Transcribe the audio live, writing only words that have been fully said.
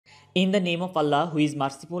In the name of Allah, who is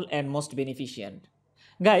merciful and most beneficent.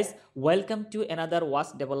 Guys, welcome to another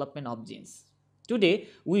wash development of jeans. Today,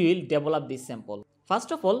 we will develop this sample.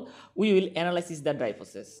 First of all, we will analyze the dye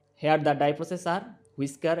process. Here the dye process are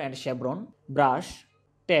whisker and chevron, brush,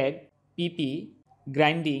 tag, PP,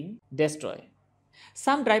 grinding, destroy.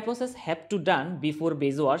 Some dry process have to done before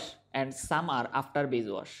base wash and some are after base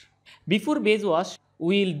wash. Before base wash,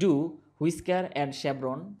 we will do whisker and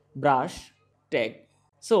chevron, brush, tag.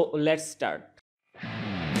 So let's start.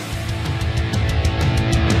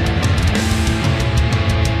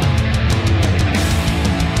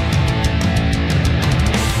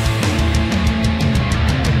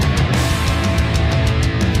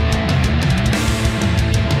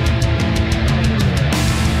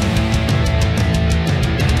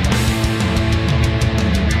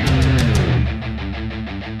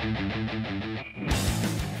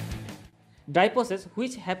 Dry process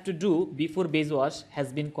which have to do before base wash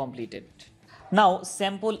has been completed. Now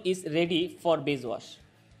sample is ready for base wash.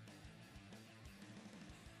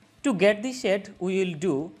 To get the shade we will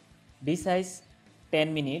do desize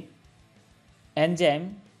 10 minutes,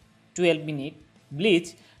 enzyme 12 minutes,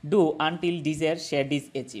 bleach do until desired shade is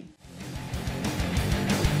achieved.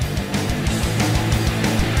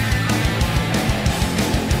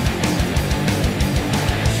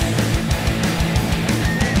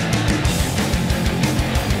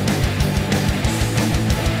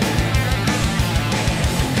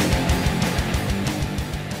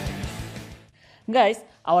 Guys,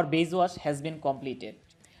 our base wash has been completed.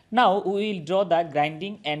 Now we will draw the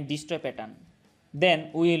grinding and destroy pattern. Then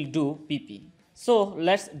we will do PP. So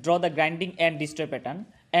let's draw the grinding and destroy pattern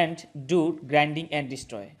and do grinding and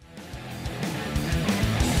destroy.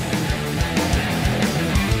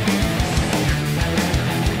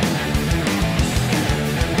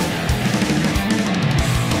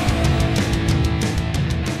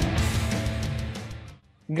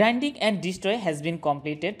 Grinding and destroy has been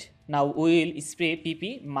completed. Now we will spray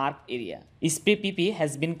PP marked area. Spray PP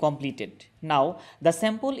has been completed. Now the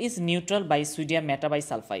sample is neutral by sodium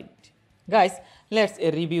metabisulfite. Guys, let's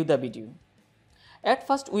review the video. At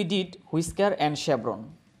first we did whisker and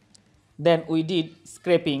chevron. Then we did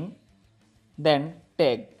scraping. Then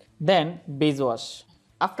tag. Then base wash.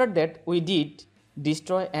 After that we did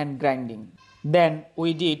destroy and grinding. Then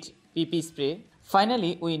we did PP spray.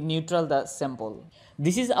 Finally, we neutral the sample.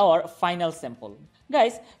 This is our final sample.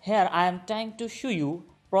 Guys, here I am trying to show you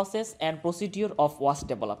process and procedure of wash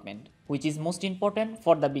development, which is most important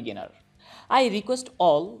for the beginner. I request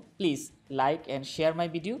all, please like and share my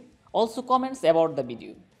video. Also comments about the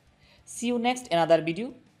video. See you next another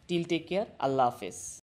video. Till take care. Allah Hafiz.